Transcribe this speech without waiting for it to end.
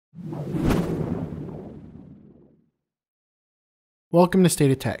Welcome to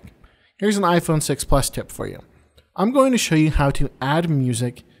State of Tech. Here's an iPhone 6 Plus tip for you. I'm going to show you how to add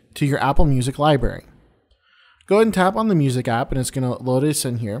music to your Apple Music library. Go ahead and tap on the Music app and it's going to load us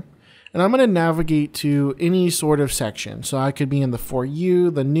in here. And I'm going to navigate to any sort of section. So I could be in the For You,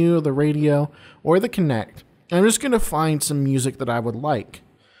 the New, the Radio, or the Connect. And I'm just going to find some music that I would like.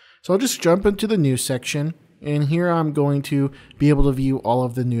 So I'll just jump into the New section, and here I'm going to be able to view all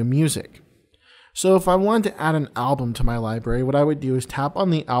of the new music. So if I wanted to add an album to my library, what I would do is tap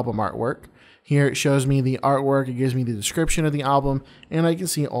on the album artwork. Here it shows me the artwork, it gives me the description of the album, and I can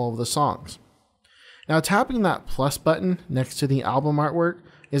see all of the songs. Now tapping that plus button next to the album artwork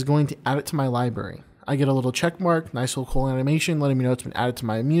is going to add it to my library. I get a little check mark, nice little cool animation letting me know it's been added to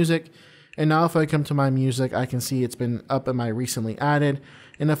my music. And now if I come to my music, I can see it's been up in my recently added.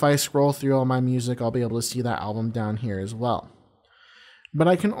 And if I scroll through all my music, I'll be able to see that album down here as well. But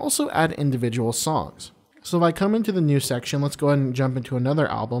I can also add individual songs. So if I come into the New section, let's go ahead and jump into another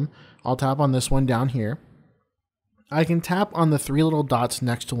album. I'll tap on this one down here. I can tap on the three little dots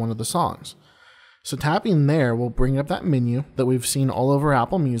next to one of the songs. So tapping there will bring up that menu that we've seen all over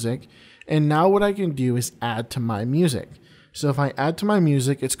Apple Music. And now what I can do is add to my music. So if I add to my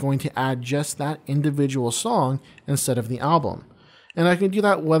music, it's going to add just that individual song instead of the album. And I can do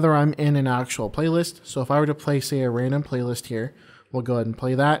that whether I'm in an actual playlist. So if I were to play, say, a random playlist here, we'll go ahead and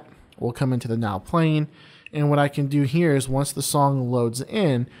play that. We'll come into the Now Playing. And what I can do here is once the song loads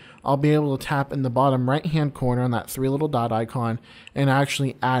in, I'll be able to tap in the bottom right-hand corner on that three little dot icon and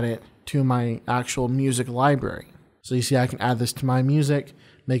actually add it to my actual music library. So you see I can add this to my music,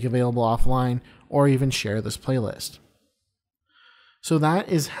 make available offline, or even share this playlist. So that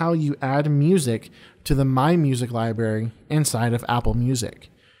is how you add music to the My Music library inside of Apple Music.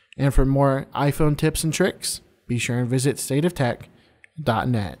 And for more iPhone tips and tricks, be sure and visit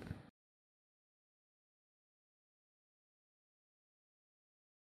stateoftech.net.